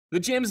The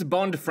James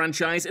Bond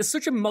franchise is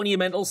such a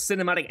monumental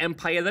cinematic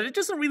empire that it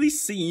doesn't really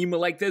seem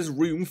like there's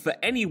room for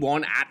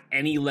anyone at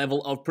any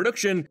level of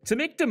production to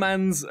make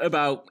demands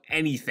about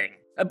anything.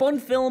 A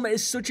Bond film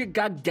is such a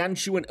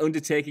gargantuan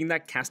undertaking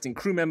that cast and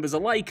crew members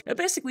alike are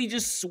basically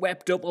just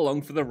swept up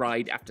along for the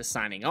ride after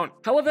signing on.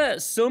 However,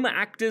 some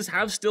actors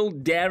have still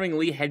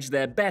daringly hedged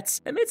their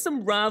bets and made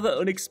some rather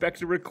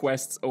unexpected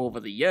requests over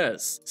the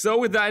years. So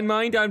with that in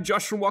mind, I'm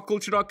Josh from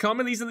WhatCulture.com,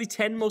 and these are the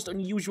 10 most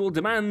unusual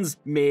demands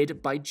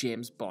made by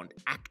James Bond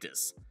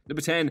actors.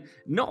 Number 10,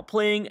 not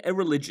playing a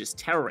religious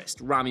terrorist,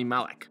 Rami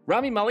Malek.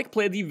 Rami Malek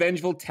played the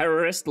vengeful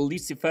terrorist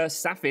Lucifer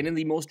Safin in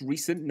the most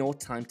recent No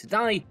Time to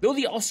Die, though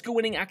the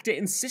Oscar-winning actor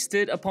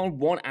insisted upon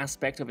one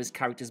aspect of his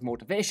character's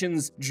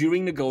motivations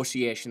during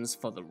negotiations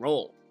for the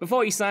role.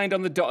 Before he signed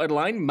on the dotted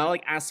line,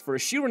 Malek asked for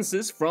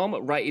assurances from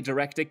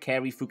writer-director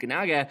Cary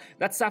Fukunaga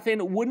that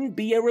Safin wouldn't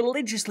be a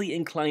religiously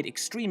inclined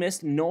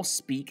extremist nor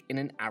speak in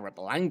an Arab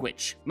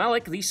language.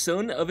 Malek, the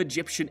son of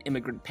Egyptian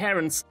immigrant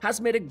parents,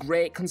 has made a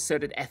great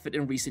concerted effort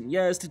in recent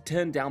years to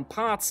turn down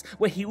parts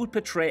where he would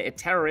portray a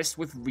terrorist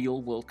with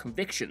real-world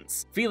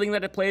convictions, feeling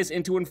that it plays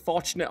into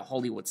unfortunate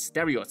Hollywood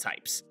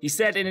stereotypes. He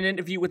said in an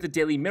interview with the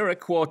Daily Mirror,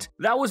 quote,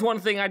 "That was one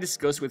thing I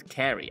discussed with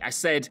Cary. I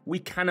said, we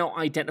cannot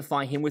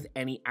identify him with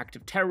any act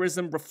of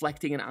terrorism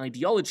reflecting an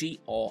ideology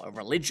or a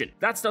religion.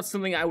 That's not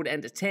something I would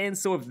entertain,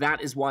 so if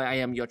that is why I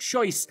am your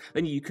choice,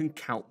 then you can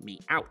count me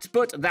out."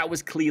 But that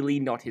was clearly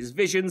not his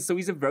vision, so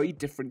he's a very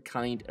different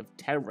kind of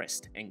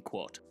terrorist, end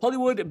quote.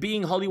 Hollywood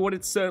being Hollywood,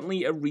 it's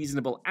certainly a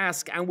reasonable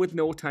ask, and with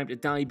No Time to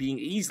Die being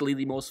easily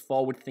the most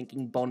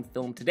forward-thinking Bond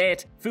film to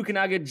date,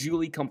 Fukunaga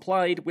duly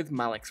complied with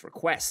Malek's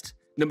request.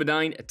 Number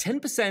 9,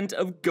 10%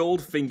 of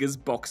Goldfinger's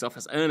box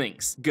office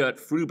earnings, Gert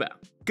Fruber.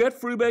 Gert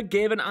Fruber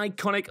gave an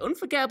iconic,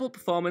 unforgettable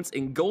performance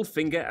in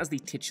Goldfinger as the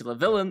titular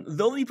villain,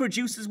 though the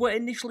producers were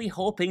initially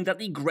hoping that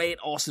the great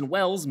Orson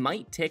Welles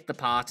might take the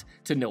part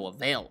to no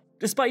avail.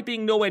 Despite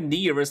being nowhere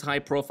near as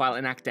high-profile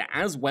an actor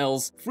as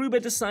Welles,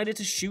 Fruber decided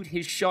to shoot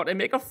his shot and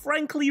make a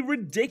frankly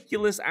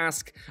ridiculous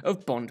ask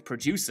of Bond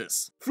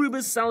producers.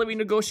 Fruber's salary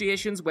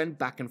negotiations went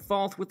back and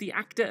forth, with the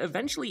actor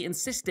eventually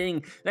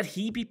insisting that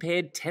he be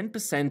paid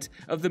 10%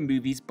 of the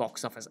movie's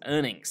box office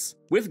earnings.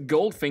 With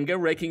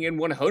Goldfinger raking in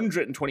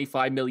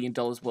 $125 million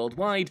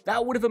worldwide,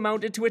 that would have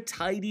amounted to a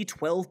tidy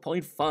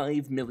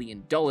 $12.5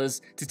 million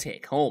to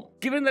take home.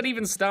 Given that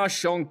even star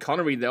Sean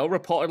Connery, though,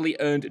 reportedly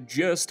earned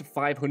just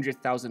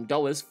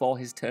 $500,000 for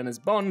his turn as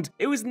Bond,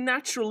 it was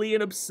naturally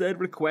an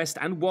absurd request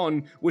and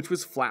one which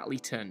was flatly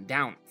turned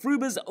down.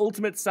 Fruber's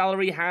ultimate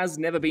salary has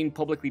never been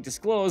publicly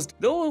disclosed,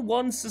 though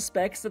one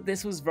suspects that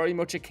this was very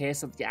much a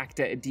case of the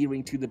actor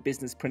adhering to the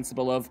business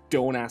principle of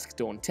don't ask,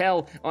 don't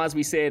tell, or as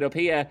we say it up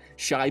here,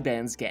 shy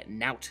Ben's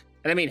getting out.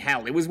 And I mean,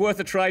 hell, it was worth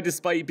a try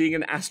despite being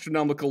an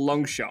astronomical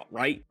long shot,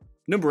 right?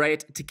 Number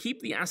 8, to keep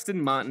the Aston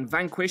Martin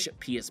Vanquish,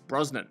 Pierce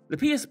Brosnan. The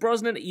Pierce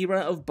Brosnan era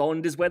of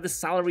Bond is where the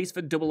salaries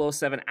for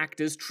 007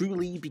 actors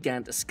truly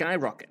began to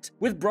skyrocket,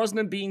 with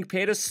Brosnan being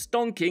paid a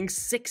stonking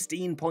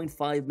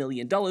 $16.5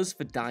 million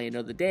for Die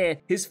Another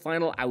Day, his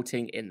final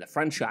outing in the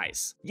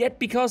franchise. Yet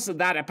because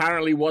that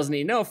apparently wasn't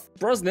enough,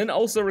 Brosnan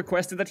also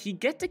requested that he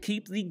get to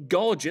keep the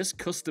gorgeous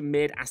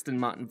custom-made Aston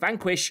Martin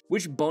Vanquish,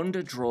 which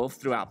Bond drove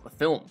throughout the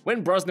film.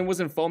 When Brosnan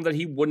was informed that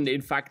he wouldn't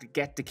in fact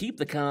get to keep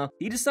the car,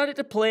 he decided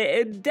to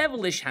play a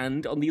devilish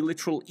hand on the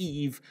literal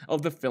eve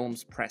of the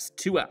film's press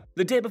tour.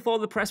 The day before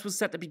the press was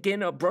set to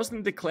begin,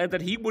 Brosnan declared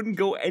that he wouldn't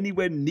go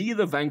anywhere near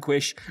the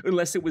Vanquish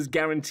unless it was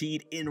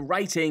guaranteed in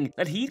writing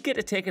that he'd get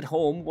to take it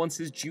home once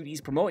his duties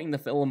promoting the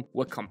film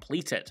were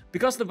completed.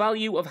 Because the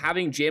value of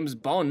having James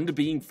Bond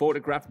being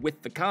photographed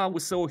with the car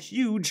was so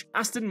huge,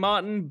 Aston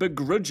Martin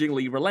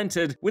begrudgingly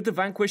relented, with the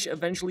Vanquish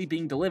eventually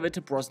being delivered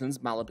to Brosnan's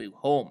Malibu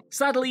home.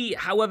 Sadly,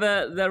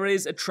 however, there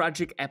is a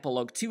tragic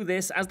epilogue to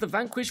this, as the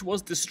Vanquish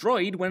was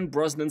destroyed when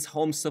Brosnan's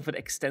home suffered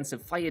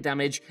extensive fire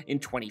damage in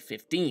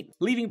 2015,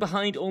 leaving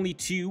behind only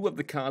 2 of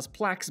the car's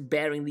plaques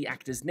bearing the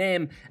actor's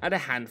name and a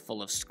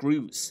handful of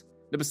screws.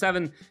 Number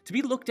 7, to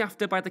be looked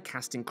after by the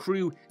cast and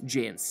crew,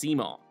 Jane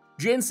Seymour.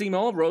 Jane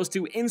Seymour rose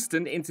to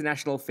instant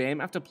international fame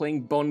after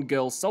playing Bond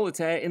girl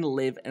Solitaire in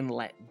Live and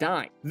Let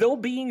Die. Though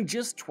being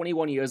just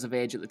 21 years of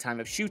age at the time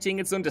of shooting,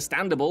 it's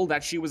understandable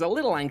that she was a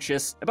little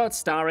anxious about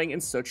starring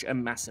in such a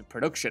massive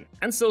production.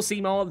 And so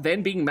Seymour,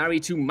 then being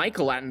married to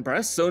Michael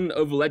Attenborough, son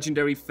of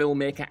legendary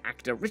filmmaker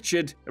actor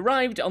Richard,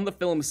 arrived on the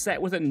film's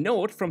set with a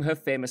note from her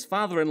famous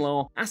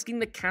father-in-law asking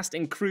the cast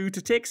and crew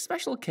to take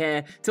special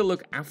care to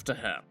look after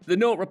her. The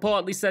note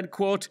reportedly said,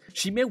 quote,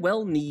 "She may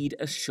well need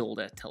a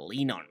shoulder to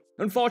lean on."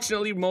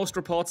 Unfortunately, most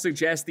reports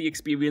suggest the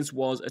experience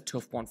was a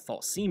tough one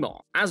for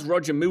Seymour, as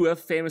Roger Moore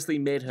famously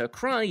made her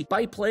cry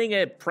by playing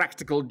a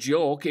practical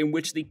joke in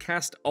which the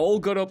cast all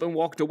got up and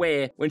walked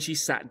away when she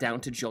sat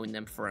down to join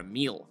them for a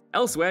meal.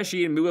 Elsewhere,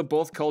 she and Moore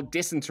both called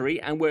dysentery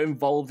and were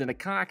involved in a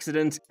car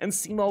accident, and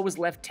Seymour was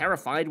left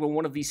terrified when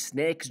one of the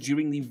snakes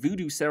during the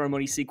voodoo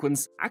ceremony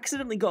sequence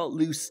accidentally got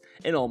loose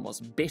and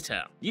almost bit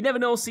her. You never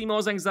know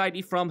Seymour's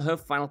anxiety from her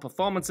final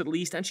performance at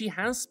least, and she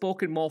has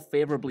spoken more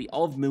favourably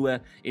of Moore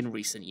in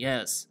recent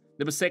years.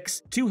 Number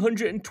 6,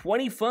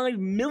 $225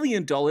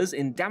 million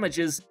in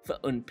damages for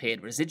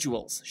unpaid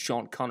residuals,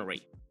 Sean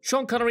Connery.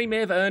 Sean Connery may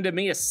have earned a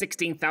mere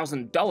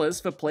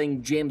 $16,000 for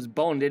playing James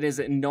Bond in his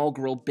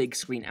inaugural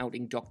big-screen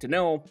outing Dr.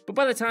 No, but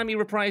by the time he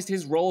reprised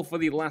his role for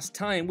the last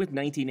time with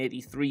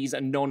 1983's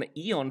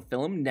non-Eon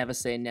film Never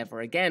Say Never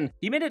Again,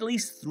 he made at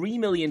least $3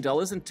 million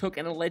and took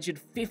an alleged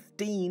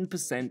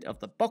 15% of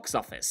the box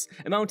office,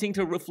 amounting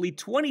to roughly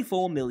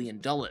 $24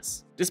 million.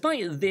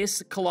 Despite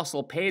this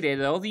colossal payday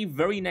though, the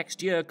very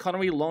next year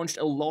Connery launched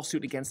a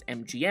lawsuit against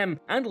MGM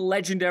and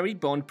legendary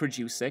Bond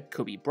producer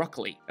Cubby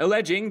Broccoli,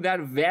 alleging that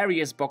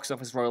various box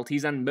office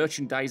royalties and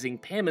merchandising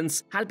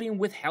payments had been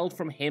withheld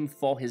from him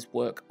for his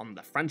work on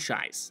the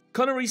franchise.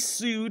 Connery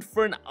sued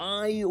for an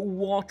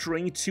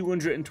eye-watering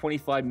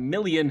 $225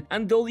 million,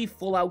 and though the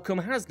full outcome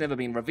has never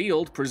been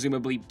revealed,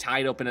 presumably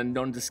tied up in a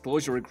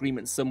non-disclosure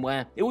agreement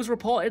somewhere, it was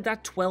reported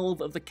that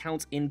 12 of the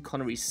counts in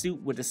Connery's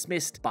suit were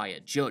dismissed by a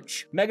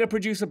judge. Mega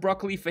producer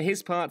Broccoli, for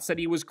his part, said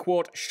he was,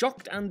 quote,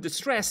 shocked and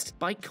distressed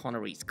by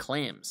Connery's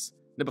claims.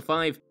 Number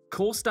 5,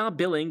 co-star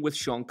billing with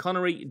Sean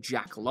Connery,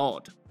 Jack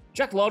Lord.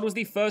 Jack Lord was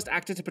the first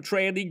actor to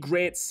portray the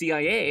great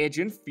CIA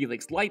agent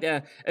Felix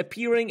Leiter,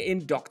 appearing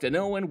in Dr.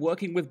 No and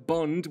working with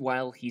Bond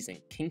while he's in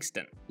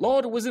Kingston.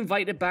 Lord was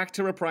invited back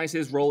to reprise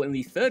his role in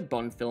the third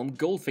Bond film,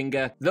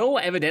 Goldfinger, though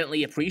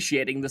evidently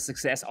appreciating the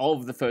success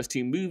of the first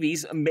two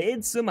movies,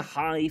 made some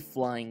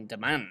high-flying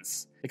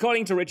demands.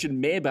 According to Richard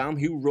Maybaum,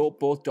 who wrote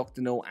both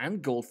Dr. No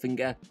and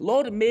Goldfinger,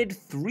 Lord made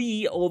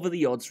 3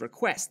 over-the-odds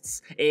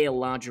requests: a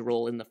larger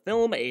role in the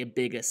film, a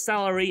bigger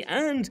salary,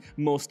 and,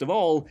 most of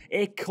all,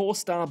 a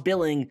co-star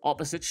billing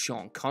opposite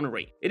Sean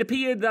Connery. It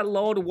appeared that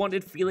Lord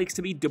wanted Felix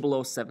to be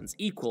 007's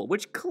equal,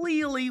 which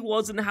clearly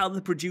wasn't how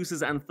the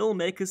producers and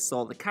filmmakers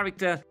saw the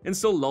character, and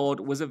so Lord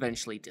was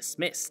eventually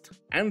dismissed.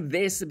 And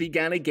this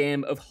began a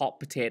game of hot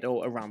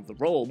potato around the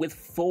role, with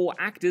 4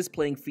 actors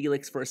playing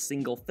Felix for a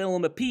single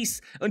film apiece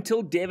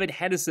until David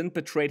Hedison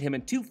portrayed him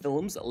in 2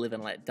 films, Live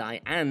and Let Die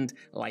and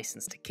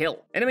License to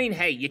Kill. And I mean,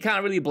 hey, you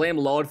can't really blame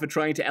Lord for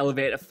trying to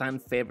elevate a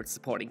fan-favorite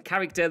supporting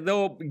character,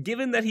 though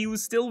given that he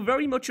was still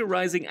very much a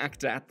rising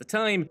actor at the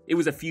time, it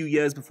was a few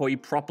years before he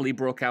properly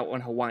broke out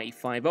on Hawaii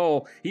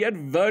Five-0, he had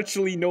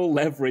virtually no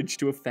leverage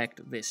to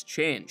affect this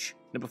change.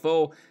 Number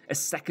 4, a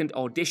second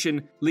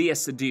audition, Léa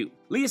Seydoux.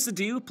 Léa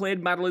Seydoux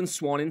played Madeleine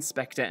Swann in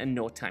Spectre and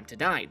No Time to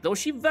Die, though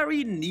she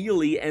very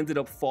nearly ended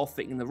up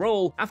forfeiting the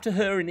role after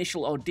her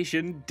initial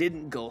audition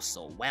didn't go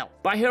so well.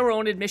 By her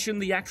own admission,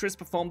 the actress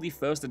performed the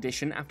first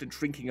audition after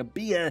drinking a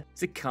beer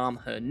to calm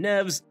her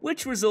nerves,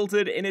 which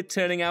resulted in it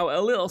turning out a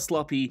little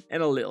sloppy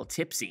and a little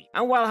tipsy.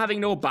 And while having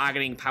no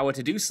bargaining power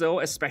to do so,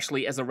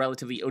 especially as a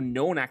relatively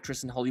unknown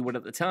actress in Hollywood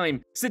at the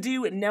time,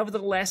 Seydoux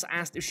nevertheless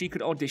asked if she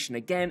could audition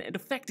again and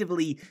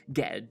effectively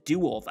get a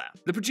do-over.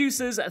 The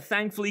producers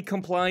thankfully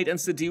complied, and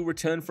Seydoux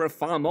returned for a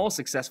far more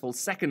successful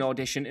second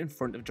audition in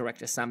front of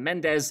director Sam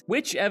Mendes,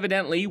 which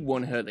evidently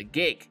won her the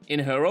gig. In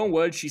her own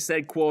words, she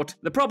said, quote,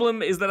 "The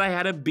problem is that I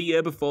had a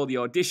beer before the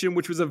audition,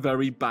 which was a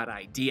very bad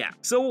idea.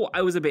 So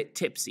I was a bit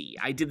tipsy.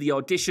 I did the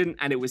audition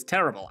and it was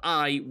terrible.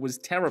 I was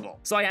terrible.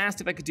 So I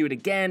asked if I could do it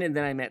again, and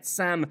then I met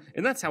Sam,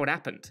 and that's how it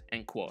happened,"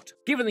 end quote.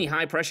 Given the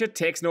high pressure,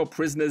 takes no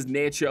prisoners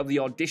nature of the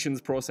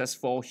auditions process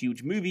for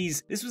huge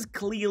movies, this was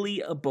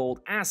clearly a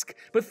bold ask,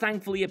 but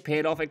thankfully it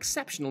paid off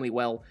exceptionally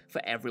well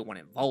for everyone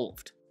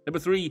involved. Number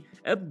 3,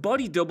 a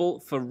body double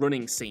for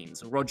running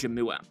scenes, Roger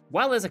Moore.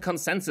 While there's a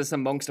consensus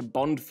amongst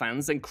Bond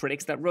fans and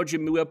critics that Roger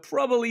Moore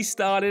probably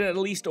starred in at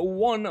least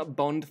one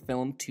Bond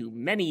film too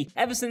many,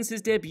 ever since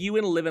his debut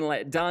in Live and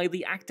Let Die,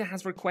 the actor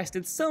has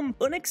requested some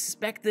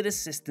unexpected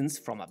assistance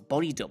from a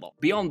body double.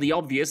 Beyond the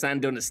obvious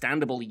and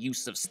understandable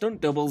use of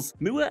stunt doubles,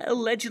 Moore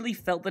allegedly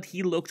felt that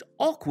he looked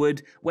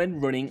awkward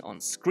when running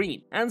on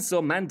screen, and so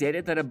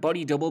mandated that a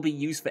body double be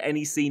used for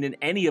any scene in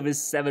any of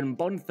his 7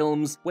 Bond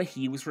films where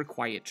he was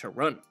required to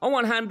run. On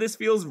one hand, this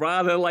feels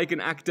rather like an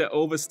actor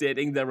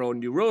overstating their own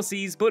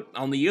neuroses, but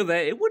on the other,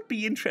 it would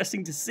be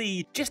interesting to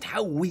see just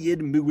how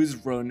weird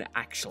Moore's run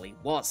actually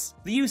was.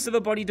 The use of a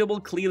body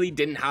double clearly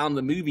didn't harm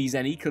the movies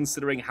any,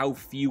 considering how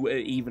few are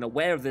even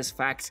aware of this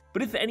fact,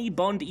 but if any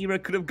Bond era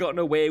could have gotten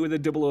away with a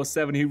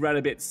 007 who ran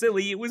a bit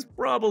silly, it was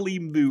probably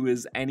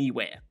Moore's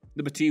anyway.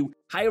 Number 2,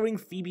 hiring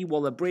Phoebe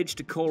Waller-Bridge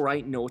to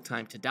co-write No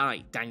Time to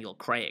Die, Daniel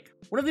Craig.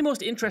 One of the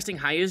most interesting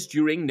hires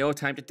during No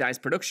Time to Die's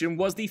production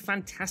was the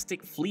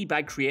fantastic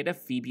Fleabag creator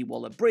Phoebe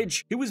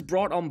Waller-Bridge, who was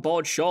brought on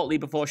board shortly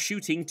before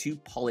shooting to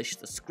polish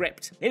the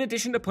script. In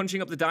addition to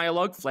punching up the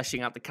dialogue,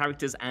 fleshing out the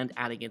characters, and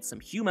adding in some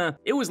humor,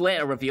 it was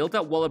later revealed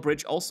that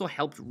Waller-Bridge also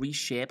helped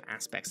reshape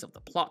aspects of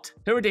the plot.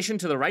 Her addition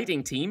to the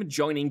writing team,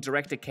 joining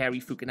director Cary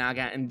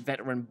Fukunaga and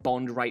veteran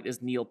Bond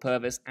writers Neil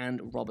Purvis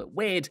and Robert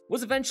Wade,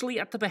 was eventually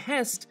at the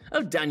behest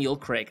of Daniel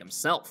Craig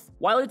himself.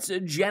 While it's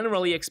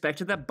generally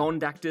expected that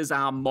Bond actors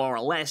are more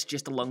or less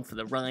just along for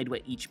the ride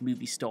where each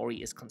movie story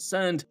is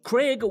concerned,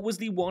 Craig was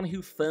the one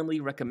who firmly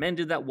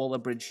recommended that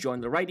Waller-Bridge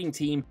join the writing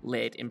team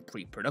late in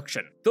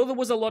pre-production. Though there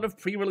was a lot of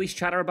pre-release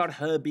chatter about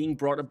her being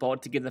brought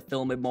aboard to give the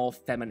film a more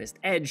feminist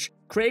edge,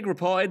 Craig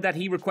reported that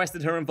he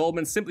requested her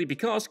involvement simply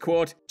because,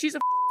 quote, "she's a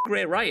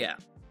great writer."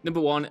 Number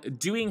 1.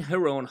 Doing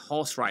her own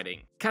horse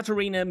riding.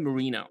 Katerina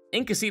Marino.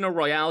 In Casino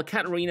Royale,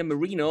 Katerina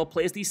Marino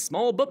plays the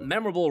small but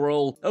memorable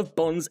role of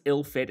Bond's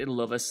ill-fated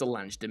lover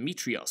Solange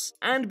Dimitrios.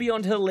 And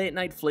beyond her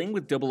late-night fling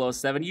with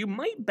 007, you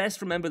might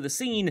best remember the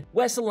scene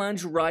where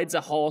Solange rides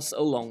a horse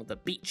along the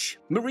beach.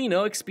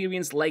 Marino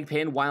experienced leg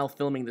pain while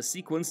filming the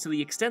sequence, to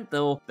the extent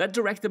though that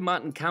director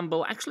Martin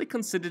Campbell actually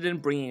considered in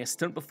bringing a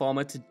stunt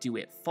performer to do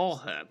it for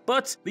her.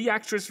 But the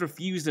actress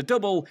refused a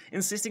double,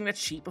 insisting that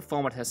she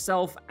perform it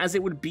herself as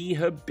it would be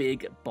her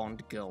big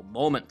Bond girl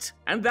moment.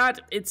 And that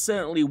it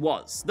certainly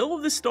was, though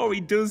the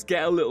story does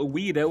get a little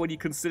weirder when you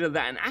consider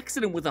that an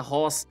accident with a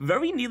horse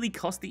very nearly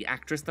cost the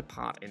actress the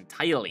part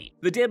entirely.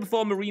 The day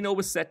before Marino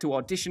was set to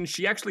audition,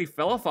 she actually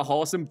fell off a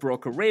horse and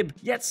broke a rib,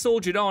 yet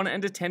soldiered on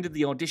and attended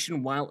the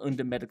audition while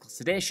under medical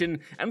sedation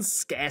and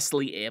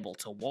scarcely able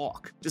to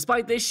walk.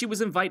 Despite this, she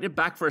was invited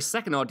back for a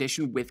second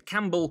audition with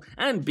Campbell,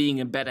 and being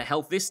in better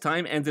health this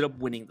time, ended up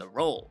winning the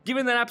role.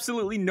 Given that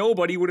absolutely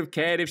nobody would have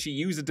cared if she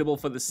used a double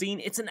for the scene,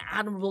 it's an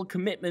admirable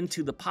commitment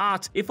to the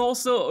part, if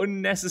also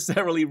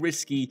unnecessarily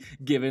risky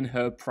given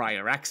her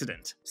prior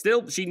accident.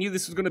 Still, she knew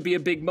this was going to be a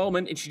big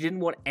moment and she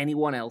didn't want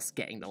anyone else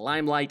getting the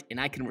limelight, and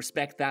I can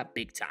respect that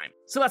big time.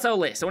 So that's our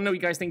list. I want to know what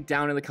you guys think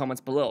down in the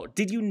comments below.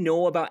 Did you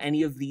know about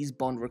any of these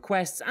Bond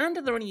requests, and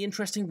are there any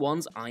interesting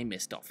ones I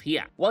missed off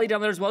here? While you're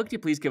down there as well, could you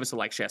please give us a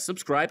like, share,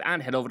 subscribe,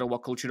 and head over to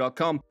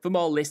whatculture.com for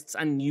more lists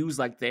and news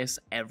like this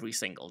every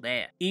single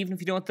day. Even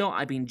if you don't though,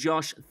 I've been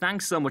Josh,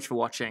 thanks so much for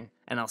watching,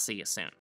 and I'll see you soon.